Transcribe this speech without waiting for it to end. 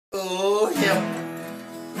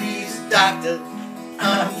doctor,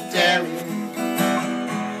 I'm damaged.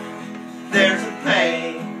 There's a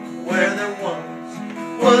pain where there once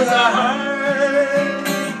was a heart.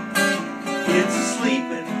 It's a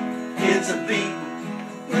sleeping, it's a beating.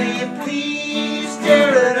 Will you please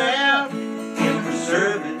tear it out and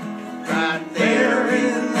preserve it right there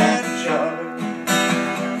in that jar?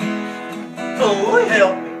 Oh,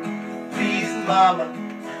 help me, please, Mama,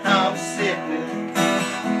 I'm sickening.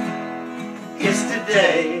 It's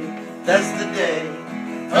today, that's the day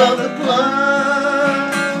of the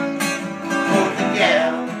plunge. For the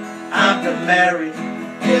gal I'm to marry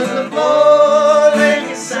is a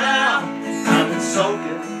boiling sound. I've been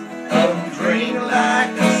soaking up drink like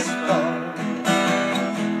a sponge.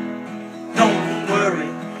 Don't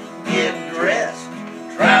worry, get dressed,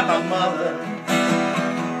 try my mother,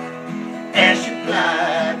 and she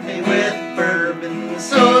plied me with bourbon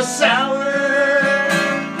so sour.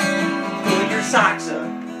 Put your socks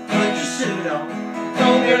on, put your suit on,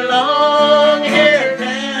 comb your long hair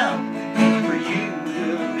down, for you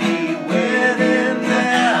will be wedding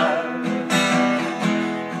now.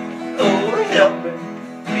 Oh, help me,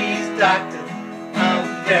 please, doctor, I'm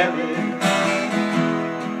damaged.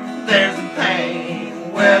 There's a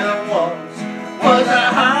pain where there once was a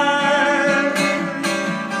heart.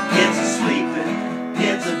 It's a sleeping,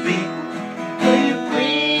 it's a beating. Will you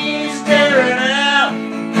please tear it out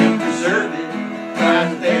and preserve it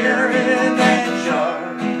right there in that jar?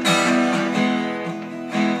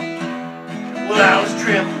 Well, I was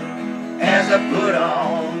trembling as I put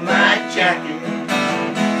on my jacket.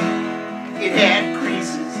 It had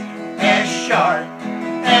creases as sharp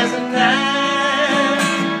as a knife.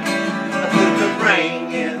 I put the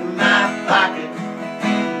ring in my pocket.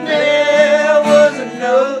 There was a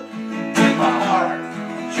note in my heart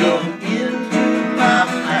jumped into my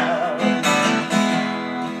mouth.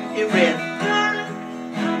 It read, "Darling,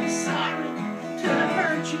 I'm sorry to have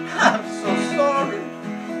hurt you. I'm so sorry.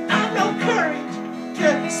 I've no courage to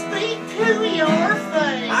speak to your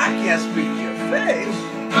face. I can't speak to your face.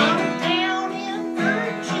 I'm down in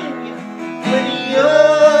Virginia with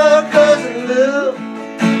your cousin Lou.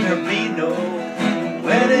 There'll be no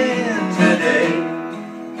wedding today.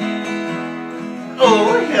 Oh,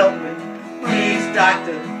 help me, please,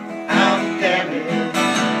 doctor, I'm damaged.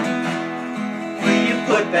 Will you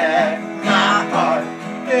put back my heart?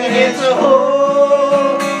 And it's a whole